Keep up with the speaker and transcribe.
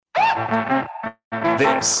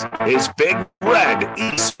This is Big Red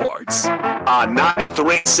Esports on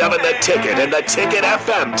 937 The Ticket and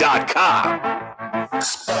theticketfm.com.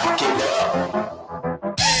 Spark it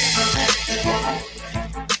up.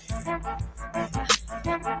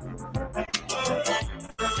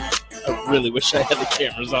 I really wish I had the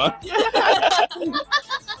cameras on.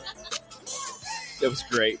 That was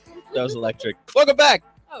great. That was electric. Welcome back.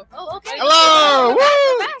 Oh, okay. Hello.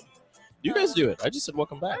 Woo! You guys do it. I just said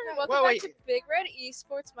welcome back. Welcome back to Big Red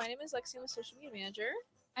Esports. My name is Lexi. I'm the social media manager.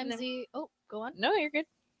 I'm Z. Oh, go on. No, you're good.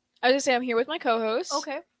 I was going to say I'm here with my co-host.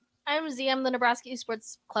 Okay. I'm Z. I'm the Nebraska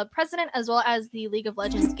Esports Club president, as well as the League of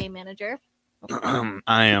Legends game manager.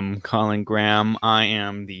 I am Colin Graham. I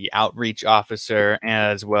am the outreach officer,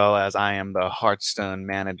 as well as I am the Hearthstone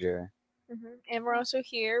manager. Mm-hmm. And we're also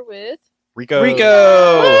here with Rico.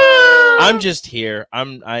 I'm just here.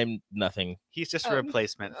 I'm nothing. He's just a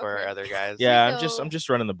replacement for our other guys. Yeah, Rico. I'm just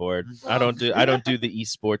running the board. I don't do the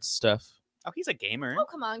esports stuff. Oh, he's a gamer. Oh,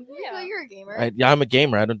 come on. Yeah. You're a gamer. I'm a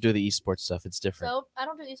gamer. I don't do the esports stuff. It's different. So, I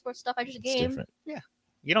don't do esports stuff. I just It's game. different.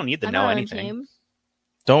 You don't need to I know how anything. game.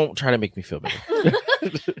 Don't try to make me feel better.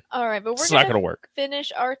 All right, but we're It's not gonna gonna work.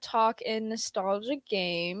 finish our talk in nostalgia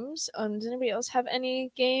games. Does anybody else have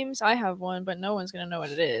any games? I have one, but no one's gonna know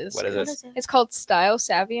what it is. What is What it? is it? It's called Style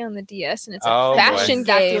Savvy on the DS, and it's Oh, a boy. fashion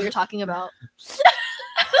Exactly game. what you're talking about.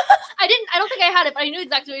 I don't think I had it, but I knew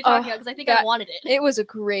exactly what you're talking about because I think I wanted it. It was a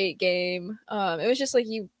great game. It was just like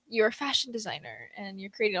you're a fashion designer and you're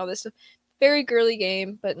creating all this stuff. Very girly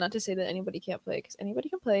game, but not to say that anybody can't play, because anybody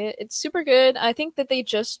can play it. It's super good. I think that they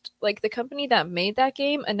just, like, the company that made that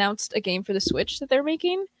game announced a game for the Switch that they're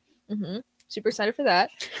making. Super excited for that.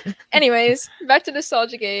 Anyways, back to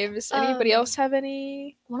nostalgia games. Anybody else have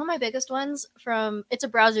any? One of my biggest ones it's a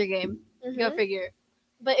browser game. Go figure.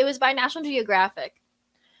 But it was by National Geographic.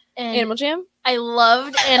 And Animal Jam? I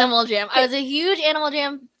loved Animal Jam. I was a huge Animal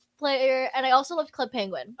Jam player, and I also loved Club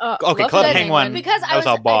Penguin. Okay, Love Club that Penguin. Because I was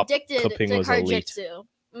all was bop. addicted Club to Penguin was elite. Card-Jitsu.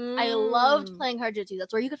 I loved playing Card-Jitsu.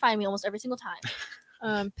 That's where you could find me almost every single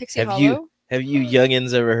time. Pixie Have Hollow. Have you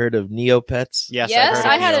youngins ever heard of Neopets? Yes, Yes,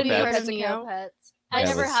 I had a Neopets. Neopets Heard of account. Neopets. I That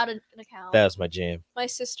never was- had an account. That was my jam. My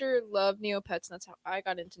sister loved Neopets, and that's how I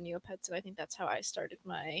got into Neopets, and I think that's how I started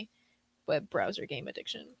my web browser game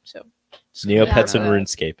addiction. So Neopets Yeah. and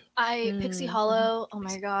RuneScape. Pixie Hollow. Oh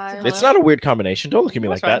my god. It's not a weird combination. Don't look at me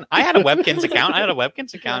like That's that. fine. I had a Webkins account. Okay.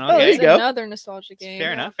 Oh, there there's you go. another nostalgia game.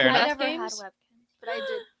 Fair enough, I fair enough. never Games? had webcams, but I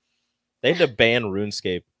did. They had to ban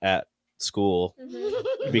RuneScape at school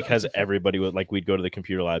Mhm. because everybody would we'd go to the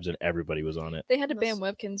computer labs and everybody was on it. They had to ban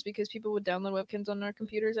webkins because people would download webkins on our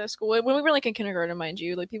computers at school. When we were in kindergarten, mind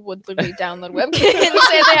you, people would literally download webkins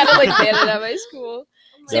and they had to ban it at my school.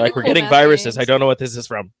 They're Same like, with we're cool getting math viruses. games. I don't know what this is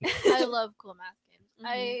from. I love cool math games. Mhm.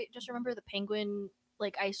 I just remember the Penguin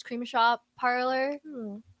ice cream shop parlor.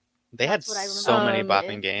 They had That's what I so many remember.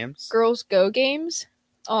 bopping games. Girls Go games.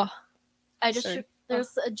 Oh, I just Sorry.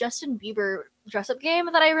 there's a Justin Bieber dress up game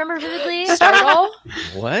that I remember vividly. Stardoll.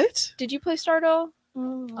 What? Did you play Stardoll?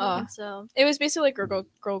 I think so. It was basically like Girl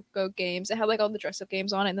Go games. It had all the dress up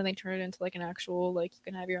games on it, and then they turned it into an actual you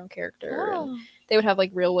can have your own character. And they would have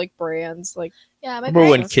real brands Yeah, my Remember when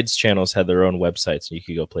parents. kids channels had their own websites and you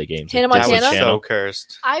could go play games? Hannah Like That Disney was Montana? so Channel.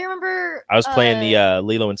 cursed. I remember. I was playing the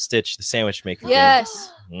Lilo and Stitch, the sandwich maker. game.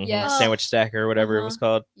 Yes. Mhm. Yes. Sandwich stacker or whatever it was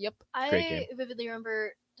called. Yep. Great I game. vividly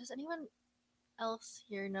remember. Does anyone else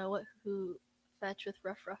here know who Fetch with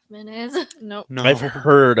Rough Ruffman is? Nope. No. I've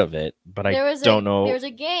heard of it, but I don't know. There was a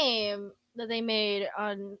game that they made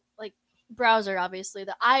on browser, obviously,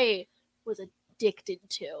 that I was addicted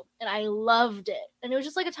to, and I loved it. And it was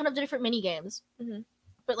just a ton of different mini games. Mhm.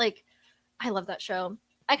 But I love that show.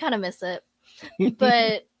 I kind of miss it,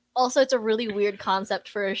 but also it's a really weird concept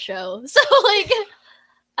for a show. So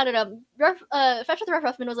I don't know. Fetch with Rough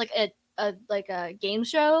Ruffman was a game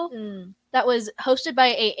show that was hosted by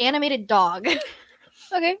a animated dog.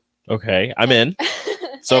 Okay. Okay, I'm in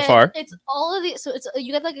so And far. it's all of these. So it's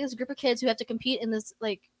you have this group of kids who have to compete in this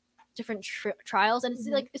different trials, and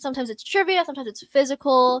it's sometimes it's trivia, sometimes it's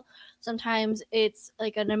physical, sometimes it's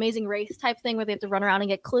an amazing race type thing where they have to run around and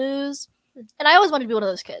get clues. And I always wanted to be one of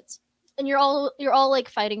those kids. And you're all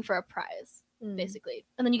fighting for a prize basically,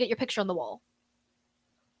 and then you get your picture on the wall.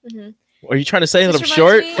 Are you trying to say that This I'm reminds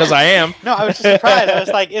short? me- Because I am. No, I was just surprised. I was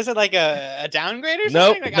like, is it a downgrade or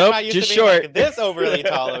Nope, something? I'm nope, not used just to being short. this overly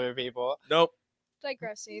tall over people. Nope.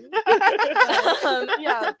 Digressing.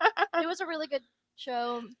 Yeah, it was a really good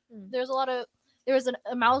show. There was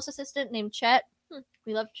a mouse assistant named Chet.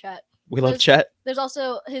 We love Chet. We love Chet. There's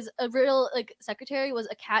also his real secretary was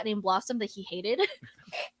a cat named Blossom that he hated.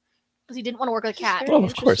 because he didn't want to work with a cat. Very Well,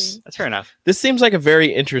 of course. interesting. That's fair enough. This seems like a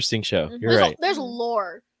very interesting show. Mhm. You're right. There's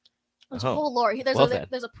lore. There's Oh. whole lore. There's Well a then.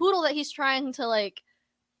 there's a poodle that he's trying to like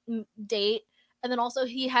date, and then also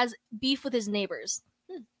he has beef with his neighbors.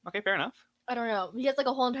 Okay, fair enough. I don't know. He has like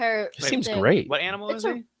a whole entire. It seems thing. great. What animal It's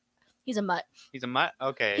is he? He's a mutt. He's a mutt.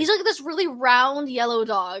 Okay. He's like this really round yellow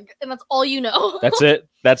dog, and that's all you know. That's it.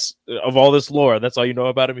 That's of all this lore. That's all you know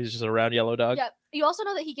about him. He's just a round yellow dog. Yeah. You also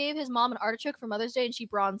know that he gave his mom an artichoke for Mother's Day, and she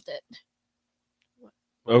bronzed it.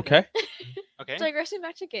 Okay. Okay. Digressing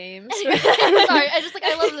back to games. Anyway, sorry,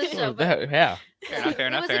 I love this show. But Yeah. Fair enough. Fair it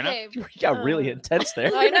enough. was Fair a enough. game. We got really Uh, intense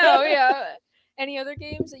there. I know, yeah. Any other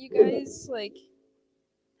games that you guys like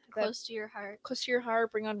Close to your heart. close to your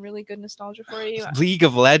heart, bring on really good nostalgia for you? League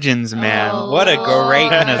of Legends, man. Oh, What a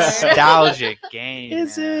great Lord. nostalgic game.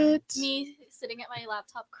 Is man. it Me sitting at my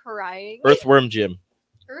laptop crying. Earthworm Jim?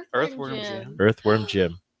 Earthworm Jim. Jim. Earthworm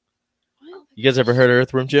Jim. Oh, You guys ever heard of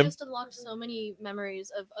Earthworm I Jim? just unlocked so many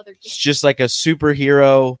memories of other It's games. just like a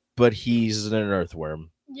superhero, but he's an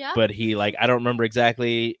earthworm. Yeah. But he I don't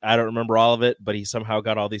remember all of it, but he somehow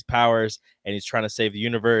got all these powers and he's trying to save the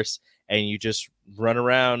universe, and you just run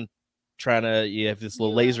around you have this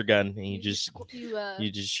little You, laser gun and you just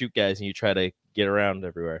shoot guys and you try to get around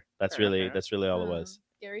everywhere. That's Fair enough, really fair enough. all it was.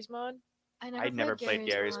 Gary's mod, I never played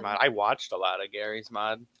Gary's mod. I watched a lot of Gary's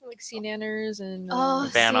mod. like Sea Nanners and Oh,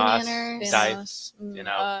 Vanoss, Sea Nanners. Dice, Thanos, you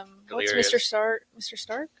know, what's Delirious. Mr. Stark? Mr.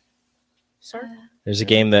 Stark? Stark? There's a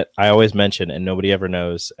game that I always mention and nobody ever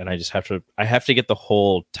knows, and I have to get the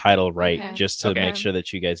whole title right Okay. just to Okay. make sure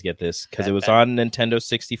that you guys get this, because it Bet, was bet. on Nintendo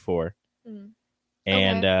 64. Mm.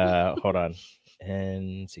 And Okay. hold on,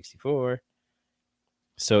 N64.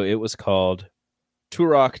 So it was called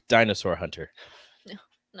Turok Dinosaur Hunter.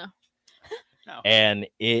 No. And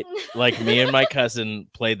it, like, me and my cousin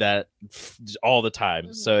played that all the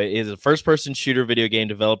time. So it is a first-person shooter video game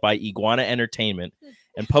developed by Iguana Entertainment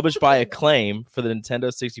and published by Acclaim for the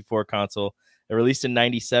Nintendo 64 console. It released in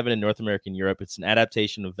 '97 in North America and Europe. It's an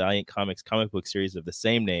adaptation of Valiant Comics comic book series of the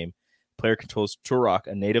same name. Player controls Turok,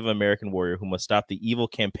 a Native American warrior who must stop the evil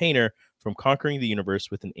campaigner from conquering the universe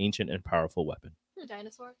with an ancient and powerful weapon.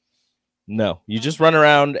 Dinosaur. No, you just run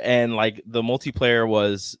around, and like the multiplayer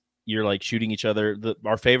was you're like shooting each other.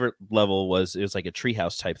 Our favorite level was it was like a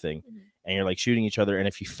treehouse type thing, and you're like shooting each other. And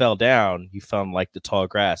if you fell down, you fell in like the tall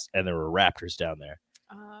grass, and there were raptors down there,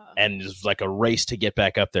 and it was like a race to get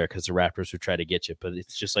back up there because the raptors would try to get you. But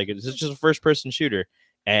it's just a first person shooter,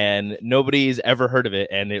 and nobody's ever heard of it,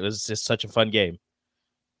 and it was just such a fun game.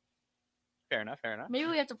 Fair enough. Fair enough. Maybe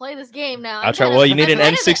we have to play this game now. I'll try. Well, you need an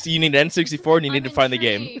N60. You need an N64, and you need to find the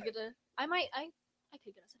game. I could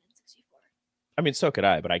get us an N64. I mean, so could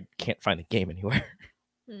I, but I can't find the game anywhere.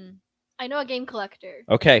 I know a game collector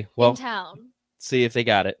Okay, well, in town. see if they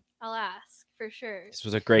got it. I'll ask for sure. This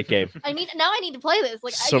was a great game. I need to play this.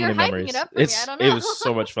 Like So you're many hyping memories. it up for me. I don't know. It was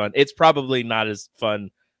so much fun. It's probably not as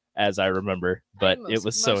fun as I remember, but it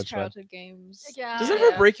was so much fun. childhood games. Yeah. Does it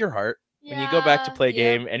ever break your heart when you go back to play a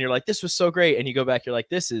Yeah. game and you're like, this was so great, and you go back, you're like,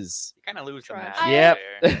 this is You kind of lose the Trash. magic. Yep.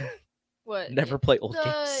 there. What? never play old the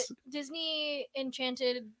games. Disney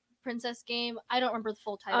Enchanted Princess game? I don't remember the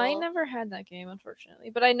full title. I never had that game,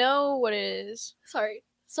 unfortunately, but I know what it is. Sorry.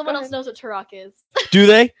 Someone else ahead. knows what Turok is. Do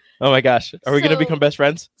they? Oh my gosh, are we gonna So- become best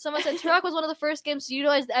friends? Someone said Turok was one of the first games to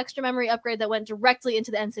utilize the extra memory upgrade that went directly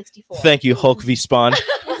into the N64. Thank you, Hulk v Spawn.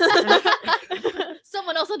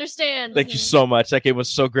 Someone else understands. Thank you so much. That game was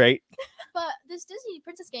so great. But this Disney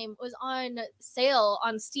Princess game was on sale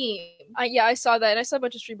on Steam. Yeah, I saw that, and I saw a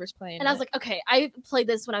bunch of streamers playing. And I was like, okay, I played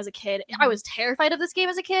this when I was a kid. I was terrified of this game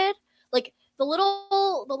as a kid. Like the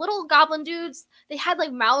little goblin dudes, they had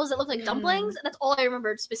like mouths that looked like dumplings, and that's all I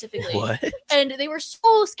remembered specifically. What? And they were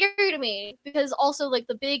so scary to me because also like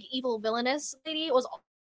the big evil villainous lady was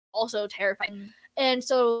also terrifying. And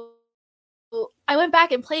so I went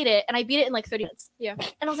back and played it, and I beat it in like 30 minutes. Yeah.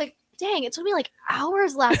 And I was like, dang, it took me like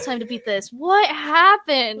hours last time to beat this. What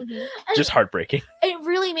happened? Mhm. And Just heartbreaking. it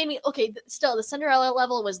really made me still the Cinderella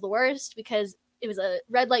level was the worst because it was a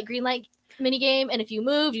red light green light mini game, and if you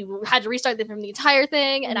moved you had to restart from the entire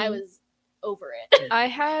thing, and I Mhm. was over it. I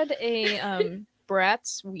had a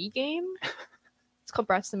Bratz Wii game. It's called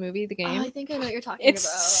Bratz the movie, the game. Oh, I think I know what you're talking It's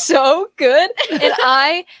about. so good. And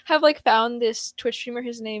I have like found this Twitch streamer.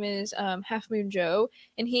 His name is Half Moon Joe,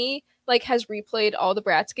 and he like has replayed all the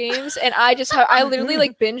Bratz games. And I literally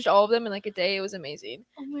like binged all of them in like a day. It was amazing.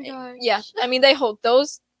 Oh my gosh. Yeah, I mean they hold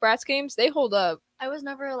those Bratz games. They hold up. I was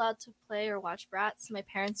never allowed to play or watch Bratz. My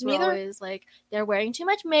parents were Neither? always like, they're wearing too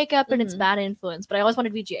much makeup and it's Mhm. bad influence. But I always wanted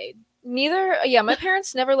to be Jade. Neither. Yeah, my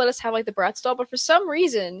parents never let us have like the Bratz doll, but for some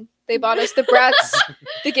reason They bought us the Bratz,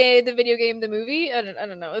 the game, the video game, the movie. I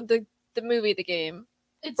don't know the movie, the game.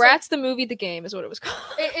 It's Bratz, the movie, the game is what it was called.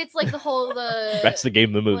 it's like the That's the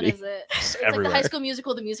game, the what movie. is it? It's everywhere. like the High School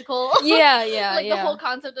Musical, the musical. Yeah, like yeah. the whole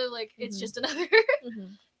concept of like it's Mhm. just another.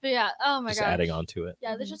 Mhm. But yeah, oh my Just god. adding on to it.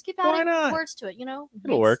 Yeah, let's just keep Why adding not? words to it. You know,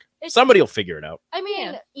 It'll work. It's, Somebody will figure it out. I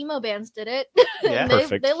mean, Yeah. emo bands did it. Yeah. they,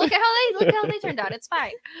 Perfect. they look how they turned out. It's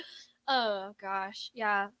fine. Oh gosh,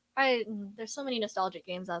 yeah. There's so many nostalgic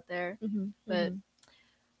games out there, Mhm. but Mhm.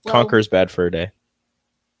 well, Conquer's Bad Fur Day.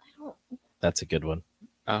 I don't. That's a good one.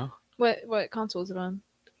 Oh. What console is it on?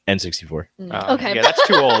 N64. Oh, Okay. Yeah, that's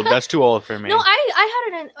too old. That's too old for me. No,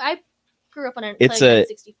 I grew up on an. It's playing a-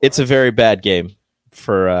 N64. It's a very bad game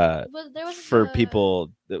for But there was for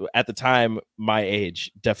people at the time my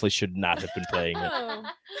age. Definitely should not have been playing it. Oh.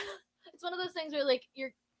 It's one of those things where like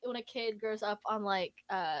when a kid grows up on like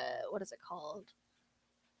what is it called?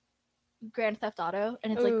 Grand Theft Auto,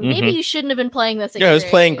 and it's like Ooh. maybe Mhm. you shouldn't have been playing this. At Yeah, I was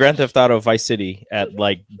your playing age. Grand Theft Auto Vice City at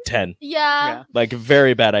like 10. Yeah. Like a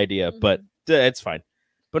very bad idea, but it's fine.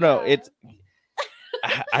 But no, Yeah. it's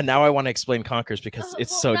now I want to explain Conkers because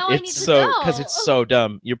it's Well, so now I need it's to so because know. it's so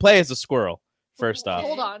dumb. You play as a squirrel first off.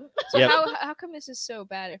 Hold on. So Yep. how come this is so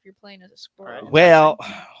bad if you're playing as a squirrel? Well,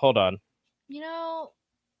 hold on. You know,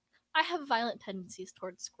 I have violent tendencies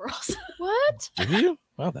towards squirrels. What? Do you?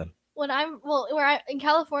 Well then. In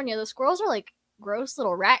California, the squirrels are like gross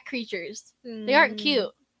little rat creatures. They aren't cute.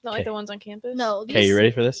 Not like Okay. the ones on campus. No. Okay, you ready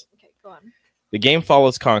for this? Okay, go on. The game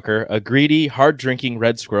follows Conker, a greedy, hard-drinking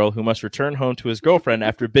red squirrel who must return home to his girlfriend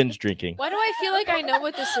after binge drinking. Why do I feel like I know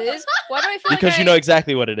what this is? Why do I feel Because like you know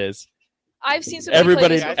exactly what it is. I've seen somebody Everybody-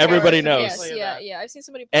 play this before. everybody knows. Yes, yeah. I've seen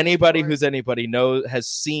somebody. Play Anybody this who's anybody has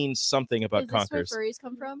seen something about Is this where Conkers. furries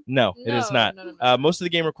come from? No, before. it is not. No. Most of the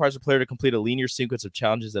game requires a player to complete a linear sequence of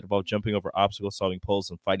challenges that involve jumping over obstacles, solving puzzles,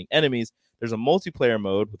 and fighting enemies. There's a multiplayer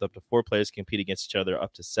mode with up to 4 players compete against each other,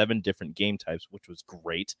 up to 7 different game types, which was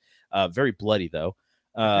great. Very bloody though.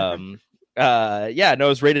 Yeah, no, it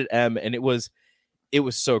was rated M, and it was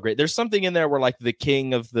so great. There's something in there where like the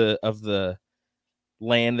king of the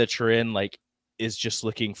land that you're in, like, is just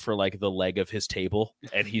looking for like the leg of his table,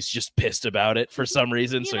 and he's just pissed about it for some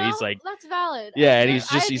reason. So he's like, that's valid. Yeah, and I'd he's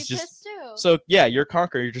just- be he's just- pissed too. so yeah, you're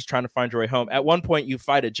Conqueror. You're just trying to find your way home. At one point, you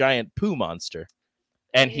fight a giant poo monster,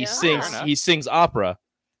 and he Yeah. sings Fair enough. he sings opera,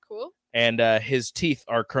 Cool. and his teeth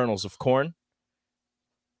are kernels of corn.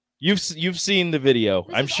 You've seen the video.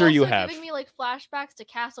 This I'm is sure you also have. Giving me like flashbacks to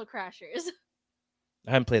Castle Crashers.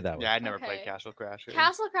 I haven't played that one. Yeah, I'd never Okay. played Castle Crashers.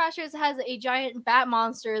 Castle Crashers has a giant bat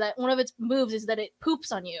monster that one of its moves is that it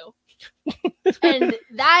poops on you. And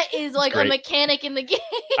that is like a great. mechanic in the game.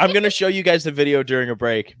 I'm gonna show you guys the video during a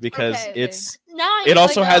break because Okay. it's Now I it need to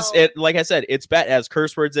also has know. it, like I said, it's bad. It has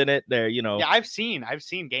curse words in it. There, you know. Yeah, I've seen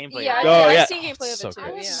gameplay. Yeah, of it. Oh, I've yeah. seen gameplay of So it too.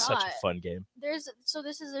 great. I Yeah. have Such a not. fun game. So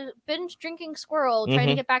this is a binge drinking squirrel trying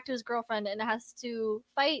to Mhm. get back to his girlfriend and has to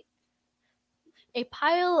fight a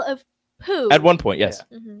pile of poo At one point, yes,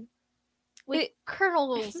 Mm-hmm. with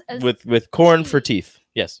kernels as with corn for teeth.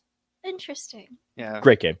 Yes, interesting. Yeah.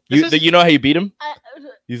 great game. This is- You know how you beat him? Uh,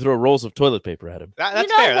 You throw rolls of toilet paper at him. That's you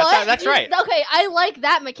know fair. what? That's right. Okay, I like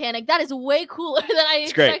that mechanic. That is way cooler than I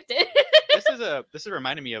It's great. expected. This is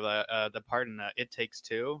reminding me of the part in It Takes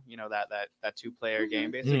Two. You know that 2-player game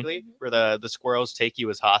Mhm. basically, where the squirrels take you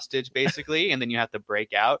as hostage basically, and then you have to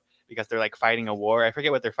break out because they're like fighting a war. I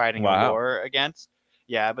forget what they're fighting a Wow. war against.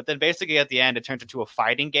 Yeah, but then basically at the end it turns into a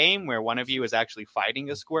fighting game where one of you is actually fighting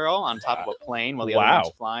a squirrel on top of a plane while the other Wow.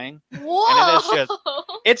 one's flying. Whoa! just-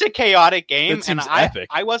 It's a chaotic game, That and seems epic.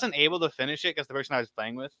 I wasn't able to finish it because the person I was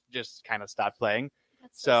playing with just kind of stopped playing.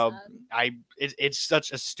 That's So sad. it's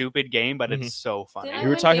such a stupid game, but Mhm. it's so funny. We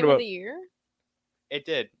were talking about- the year. It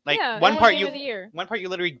did. Like Yeah, one it part was you Game of the year. one part you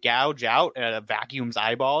literally gouge out vacuums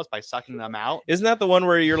eyeballs by sucking them out. Isn't that the one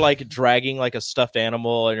where you're like dragging like a stuffed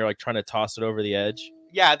animal and you're like trying to toss it over the edge?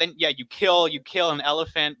 Yeah, then you kill an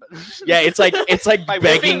elephant. Yeah, it's like by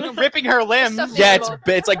begging. ripping her limbs. Stuffed Yeah, animal.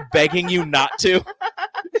 it's like begging you not to.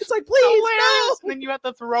 It's like, please, Hilarious. no. And then you have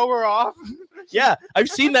to throw her off. Yeah, I've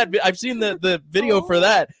seen that. I've seen the video for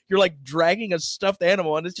that. You're like dragging a stuffed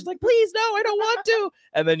animal, and it's just like, please, no, I don't want to.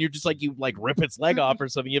 And then you're just like, you like rip its leg off or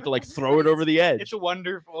something. You have to like throw it over the edge. It's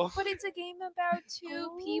wonderful. But it's a game about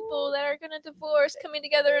two people that are gonna divorce, coming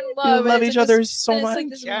together in love. love and each it's other just- so and it's much. like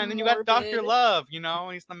this Yeah, and then you got Dr. morbid- Love,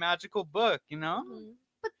 and he's the magical book, Mhm.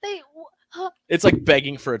 But they. It's like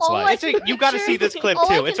begging for its All I life. You got to see this clip all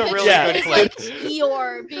I too. It's a can really Yeah, good picture clip. is, like,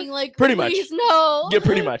 Eeyore being like, Pretty much. please, no. Yeah,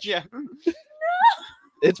 pretty much. Yeah.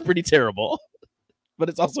 It's pretty terrible. but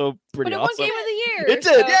it's also pretty But it won awesome. Game of the Year. It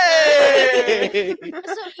did. Yay!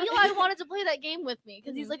 So Eli wanted to play that game with me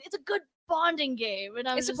because he's like, it's a good bonding game, and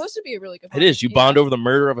I was It's supposed to be a really good. It is. You bond over the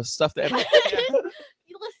murder of a stuffed animal.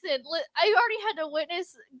 You listen. I already had to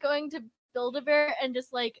witness going to Build-A-Bear and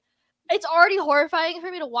just like. It's already horrifying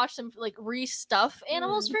for me to watch them like restuff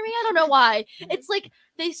animals for me. I don't know why. It's like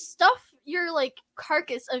they stuff your like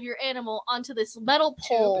carcass of your animal onto this metal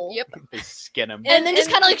pole. Yep. They skin him. And then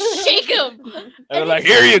just kind of like shake him. They're like,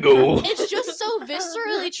 here you go. It's just so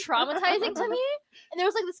viscerally traumatizing to me. And there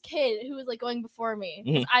was like this kid who was like going before me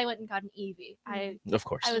because I went and got an Eevee. Of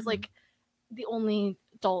course. I was like the only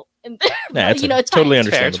adult in there. Nah, But, it's you know, it's totally fine.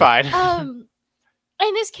 It's understandable. fine.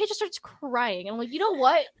 And this kid just starts crying. And I'm like, you know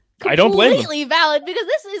what? I don't blame him. Completely valid because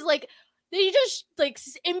this is like they just like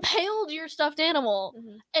impaled your stuffed animal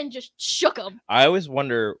and just shook him. I always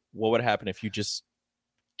wonder what would happen if you just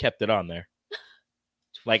kept it on there.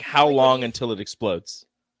 Like how long until it explodes?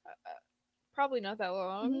 Probably not that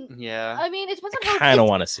long. Yeah. I mean, it depends on I how kind of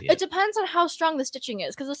want to see it it. depends on how strong the stitching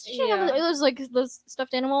is because the stitching Yeah. on those like those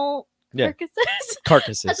stuffed animal Yeah. carcasses.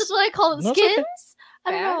 Carcasses. That's just what I call them. No, it's okay. Skins.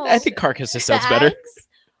 I don't know. I think carcasses sounds better. Bags.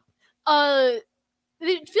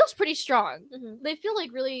 It feels pretty strong. Mhm. They feel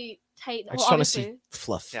like really tight. I just want to see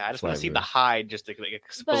fluff. Yeah, I just want to see fly the away. hide just like But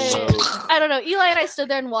explode. I don't know. Eli and I stood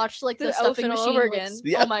there and watched like the The stuffing elephant all machine over like, again.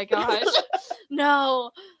 Yeah. Oh my gosh, no!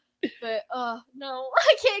 But no,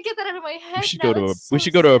 I can't get that out of my head. We should now. go to a It's so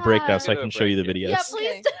break now so I Go to can a show you the break, videos. Yeah,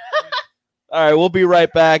 please. Okay. All right, we'll be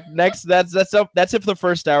right back. Next, that's it for the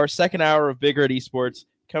first hour. Second hour of Big Red Esports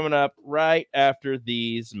coming up right after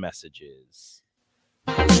these messages.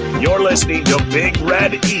 You're listening to Big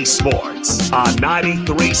Red Esports on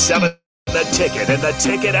 93.7 The Ticket and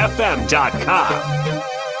theticketfm.com.